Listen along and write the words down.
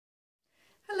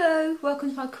Hello, welcome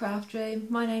to my craft room.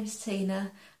 My name's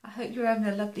Tina. I hope you're having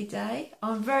a lovely day.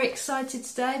 I'm very excited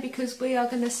today because we are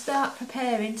going to start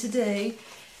preparing to do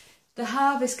the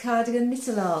Harvest Cardigan knit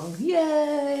along.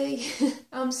 Yay!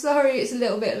 I'm sorry it's a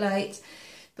little bit late,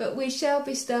 but we shall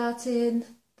be starting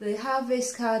the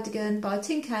Harvest Cardigan by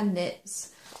Tin Can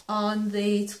Knits on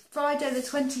the Friday the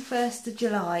 21st of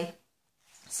July.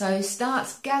 So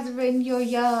start gathering your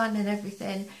yarn and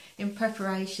everything in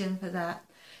preparation for that.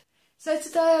 So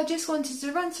today I just wanted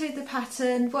to run through the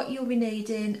pattern, what you'll be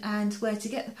needing and where to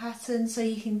get the pattern so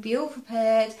you can be all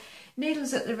prepared,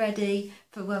 needles at the ready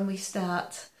for when we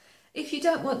start. If you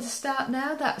don't want to start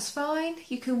now, that's fine.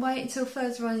 You can wait until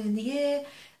further on in the year.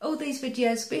 All these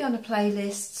videos will be on a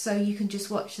playlist so you can just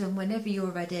watch them whenever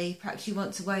you're ready. Perhaps you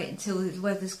want to wait until the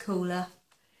weather's cooler.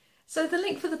 So the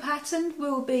link for the pattern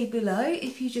will be below.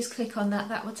 If you just click on that,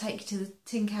 that will take you to the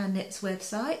Tin Can Knits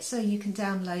website so you can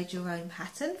download your own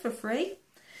pattern for free.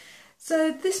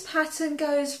 So this pattern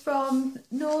goes from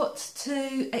 0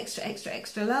 to extra, extra,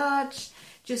 extra large,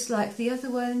 just like the other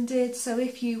one did. So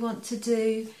if you want to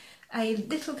do a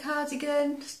little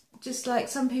cardigan, just like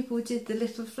some people did the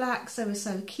little flax, they were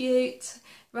so cute,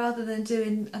 rather than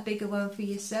doing a bigger one for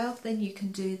yourself, then you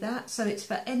can do that. So it's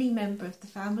for any member of the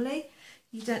family.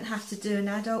 You don't have to do an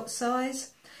adult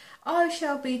size. I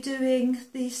shall be doing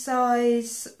the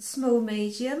size small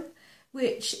medium,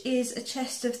 which is a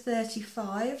chest of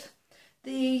 35.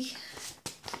 The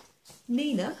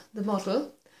Nina, the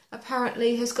model,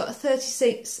 apparently has got a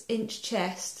 36-inch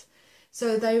chest.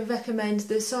 So they recommend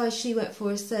the size she went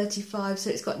for is 35, so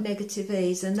it's got negative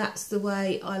ease, and that's the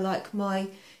way I like my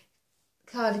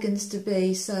cardigans to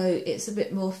be, so it's a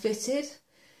bit more fitted.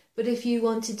 But if you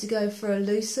wanted to go for a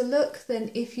looser look, then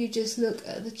if you just look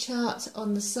at the chart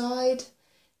on the side,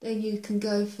 then you can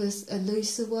go for a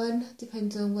looser one,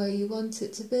 depending on where you want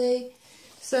it to be.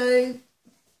 So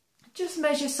just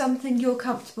measure something you're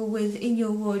comfortable with in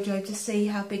your wardrobe to see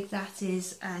how big that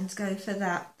is and go for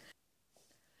that.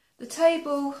 The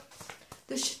table,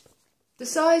 the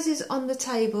sizes on the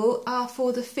table are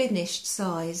for the finished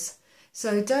size.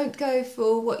 So don't go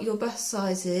for what your bust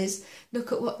size is,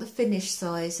 look at what the finished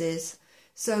size is.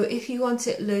 So if you want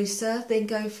it looser, then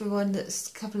go for one that's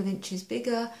a couple of inches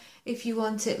bigger. If you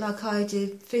want it like I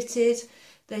did, fitted,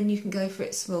 then you can go for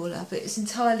it smaller. But it's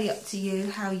entirely up to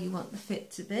you how you want the fit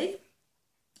to be.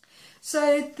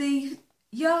 So the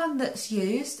yarn that's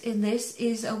used in this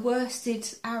is a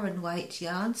worsted Aran weight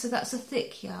yarn, so that's a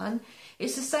thick yarn.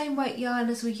 It's the same weight yarn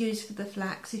as we used for the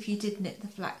flax if you did knit the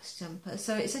flax jumper,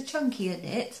 so it's a chunkier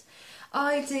knit.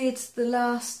 I did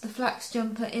the flax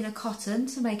jumper in a cotton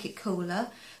to make it cooler,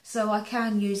 so I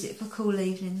can use it for cool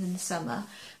evenings in the summer.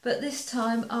 But this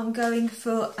time I'm going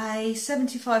for a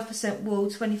 75% wool,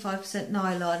 25%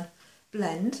 nylon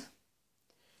blend.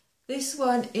 This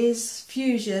one is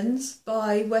Fusions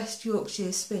by West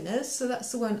Yorkshire Spinners, so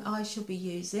that's the one I shall be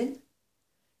using.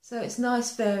 So it's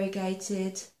nice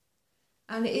variegated,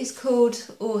 and it is called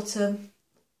Autumn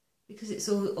because it's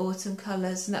all autumn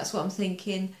colours, and that's what I'm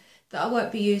thinking, that I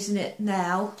won't be using it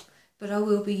now, but I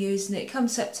will be using it come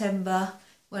September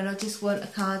when I just want a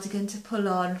cardigan to pull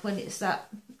on when it's that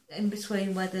in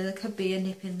between weather. There could be a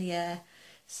nip in the air,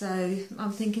 so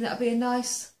I'm thinking that'll be a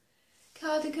nice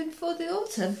cardigan for the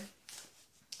autumn.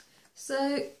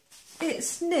 So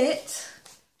it's knit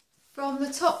from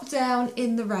the top down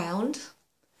in the round,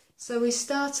 so we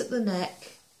start at the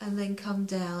neck and then come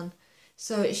down.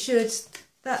 So it should,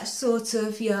 that sort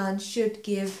of yarn should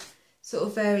give sort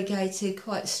of variegated,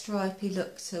 quite stripy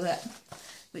look to it,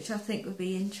 which I think would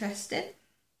be interesting.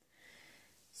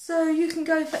 So you can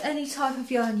go for any type of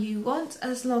yarn you want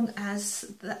as long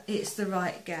as it's the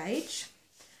right gauge.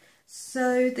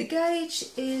 So the gauge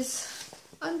is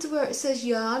under where it says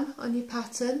yarn on your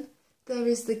pattern, there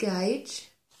is the gauge,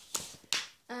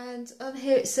 and on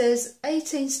here it says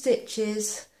 18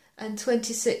 stitches and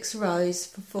 26 rows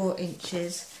for 4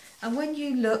 inches. And when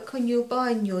you look, when you're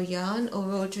buying your yarn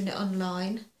or ordering it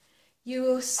online, you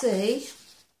will see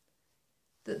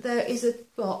that there is a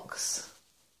box,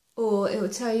 or it will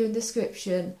tell you in the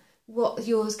description what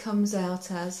yours comes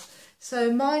out as.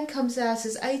 So mine comes out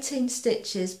as 18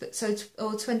 stitches,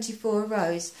 or 24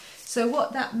 rows. So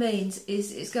what that means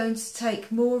is it's going to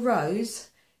take more rows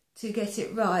to get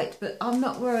it right, but I'm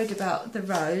not worried about the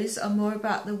rows, I'm more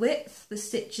about the width. The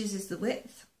stitches is the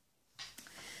width.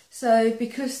 So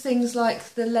because things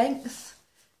like the length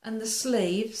and the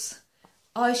sleeves,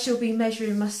 I shall be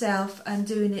measuring myself and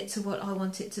doing it to what I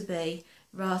want it to be,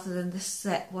 rather than the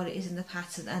set what it is in the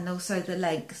pattern, and also the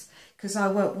length, because I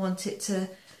won't want it to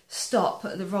stop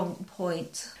at the wrong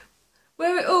point.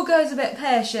 Where it all goes a bit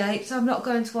pear-shaped, I'm not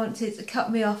going to want it to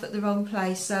cut me off at the wrong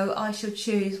place, so I shall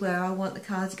choose where I want the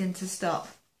cardigan to stop.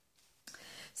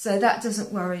 So that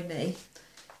doesn't worry me.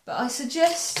 But I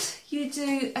suggest you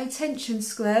do a tension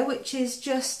square, which is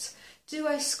just do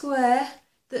a square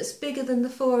that's bigger than the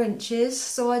 4 inches.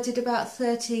 So I did about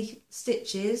 30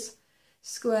 stitches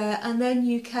square, and then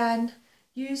you can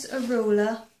use a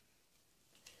ruler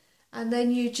and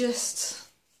then you just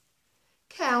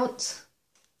count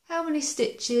how many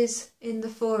stitches in the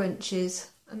 4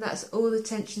 inches, and that's all the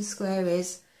tension square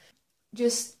is.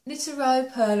 Just knit a row,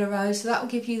 purl a row, so that will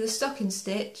give you the stocking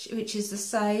stitch, which is the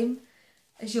same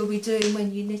as you'll be doing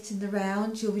when you knit in the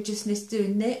round. You'll be just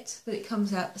doing knit, but it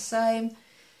comes out the same.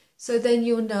 So then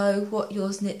you'll know what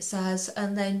yours knits as,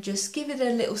 and then just give it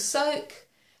a little soak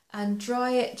and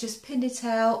dry it. Just pin it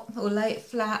out or lay it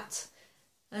flat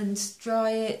and dry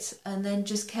it, and then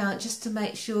just count just to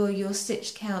make sure your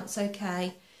stitch count's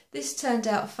okay. This turned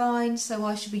out fine, so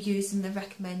I should be using the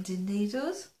recommended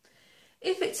needles.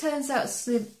 If it turns out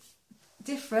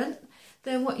different,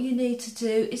 then what you need to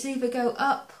do is either go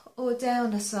up or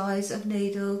down a size of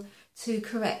needle to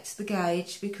correct the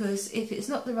gauge, because if it's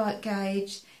not the right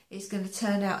gauge, it's going to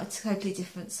turn out a totally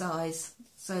different size.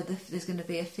 So there's going to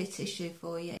be a fit issue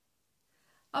for you.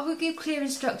 I will give clear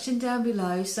instruction down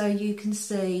below so you can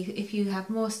see if you have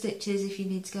more stitches, if you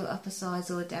need to go up a size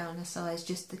or down a size,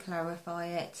 just to clarify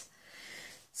it.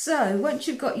 So once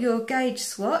you've got your gauge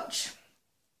swatch,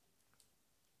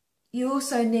 you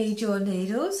also need your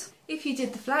needles. If you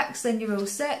did the flax, then you're all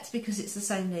set because it's the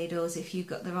same needles if you've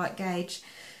got the right gauge.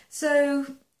 So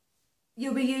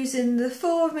you'll be using the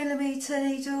 4mm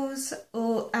needles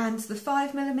and the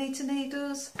 5mm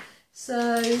needles.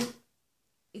 So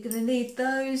you're going to need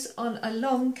those on a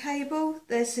long cable.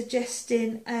 They're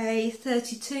suggesting a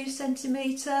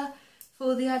 32cm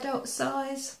for the adult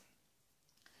size.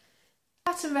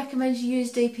 The pattern recommends you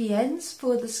use DPNs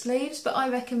for the sleeves, but I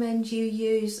recommend you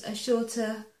use a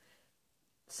shorter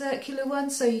circular one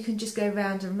so you can just go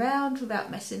round and round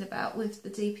without messing about with the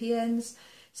DPNs.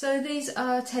 So these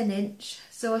are 10 inch,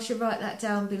 so I should write that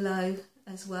down below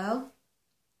as well.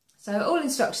 So all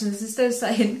instructions, instead of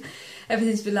saying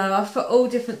everything's below, I've put all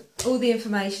the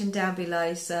information down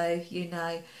below so you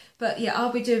know. But yeah,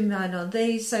 I'll be doing mine on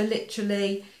these, so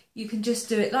literally you can just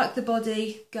do it like the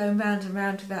body, going round and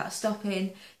round without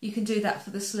stopping. You can do that for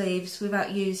the sleeves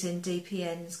without using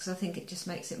DPNs, because I think it just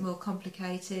makes it more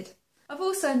complicated. I've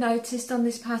also noticed on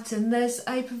this pattern there's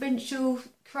a provincial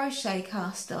crochet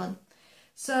cast on.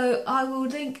 So I will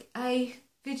link a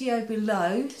video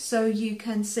below so you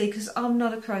can see, because I'm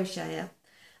not a crocheter.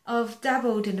 I've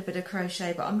dabbled in a bit of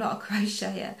crochet, but I'm not a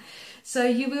crocheter. So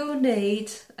you will need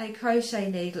a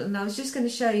crochet needle, and I was just going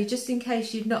to show you, just in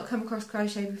case you've not come across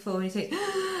crochet before and you think,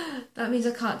 that means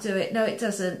I can't do it. No, it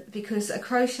doesn't, because a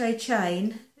crochet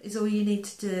chain is all you need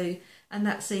to do, and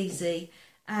that's easy.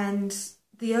 And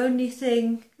the only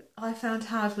thing I found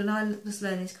hard when I was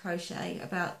learning to crochet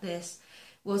about this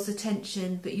was the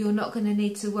tension, but you're not going to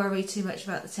need to worry too much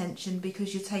about the tension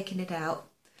because you're taking it out.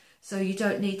 So you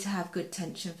don't need to have good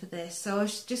tension for this. So I'll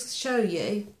just show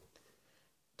you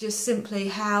just simply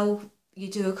how you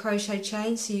do a crochet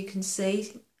chain so you can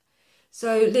see.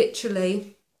 So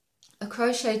literally a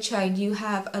crochet chain, you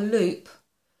have a loop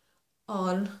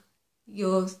on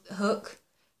your hook,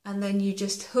 and then you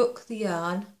just hook the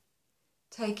yarn,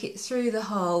 take it through the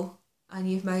hole, and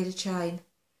you've made a chain.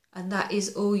 And that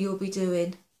is all you'll be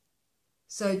doing.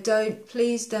 So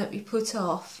please don't be put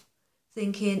off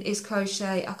thinking it's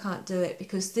crochet, I can't do it,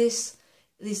 because this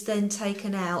is then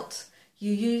taken out.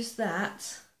 You use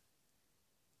that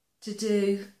to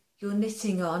do your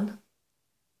knitting on,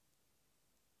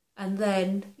 and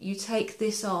then you take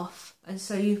this off, and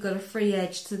so you've got a free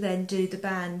edge to then do the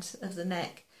band of the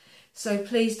neck. So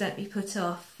please don't be put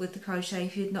off with the crochet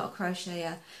if you're not a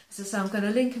crocheter. As I say, I'm going to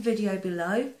link a video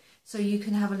below so you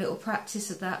can have a little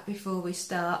practice of that before we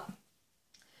start.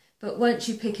 But once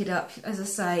you pick it up, as I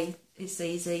say, it's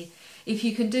easy. If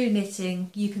you can do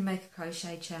knitting, you can make a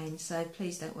crochet chain, so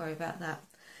please don't worry about that.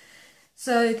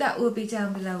 So that will be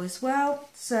down below as well.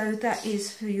 So that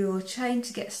is for your chain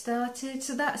to get started.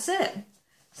 So that's it.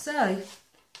 So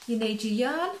you need your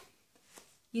yarn,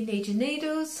 you need your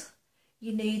needles,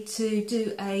 you need to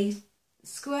do a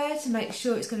square to make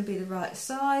sure it's going to be the right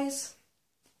size.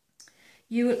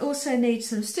 You will also need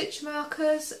some stitch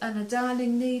markers and a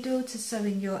darning needle to sew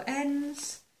in your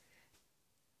ends.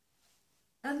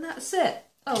 And that's it.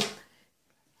 Oh,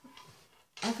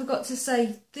 I forgot to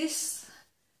say, this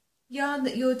yarn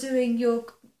that you're doing your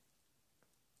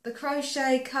the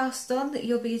crochet cast on that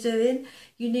you'll be doing,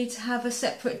 you need to have a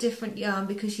separate different yarn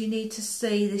because you need to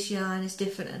see this yarn is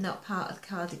different and not part of the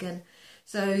cardigan.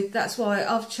 So that's why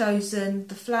I've chosen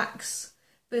the flax,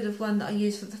 bit of one that I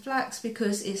use for the flax,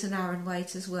 because it's an Aran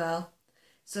weight as well.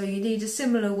 So you need a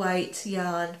similar weight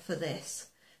yarn for this.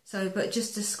 So, but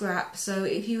just a scrap. So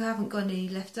if you haven't got any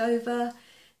left over,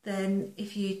 then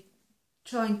if you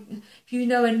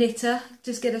know a knitter,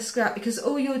 just get a scrap, because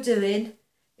all you're doing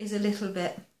is a little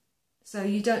bit. So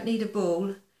you don't need a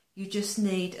ball, you just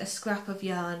need a scrap of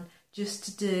yarn just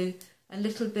to do a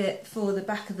little bit for the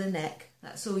back of the neck.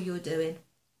 That's all you're doing.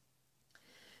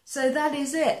 So that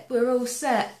is it, we're all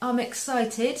set. I'm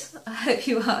excited, I hope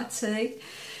you are too.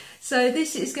 So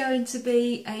this is going to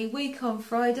be a week on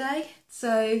Friday,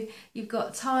 so you've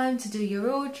got time to do your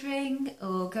ordering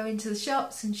or go into the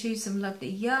shops and choose some lovely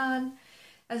yarn.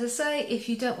 As I say, if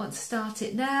you don't want to start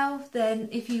it now, then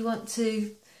if you want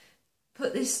to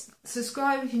put this,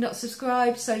 subscribe if you're not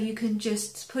subscribed, so you can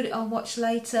just put it on watch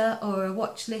later or a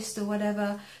watch list or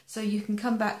whatever, so you can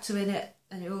come back to it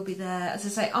and it will be there. As I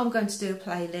say, I'm going to do a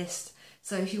playlist,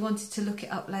 so if you wanted to look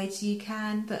it up later you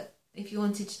can, but if you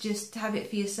wanted to just have it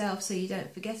for yourself so you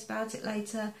don't forget about it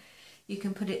later, you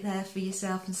can put it there for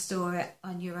yourself and store it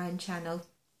on your own channel.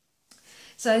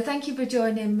 So thank you for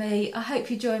joining me. I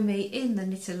hope you join me in the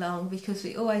knit along, because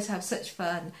we always have such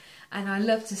fun and I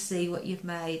love to see what you've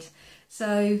made.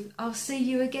 So I'll see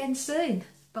you again soon.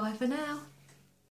 Bye for now.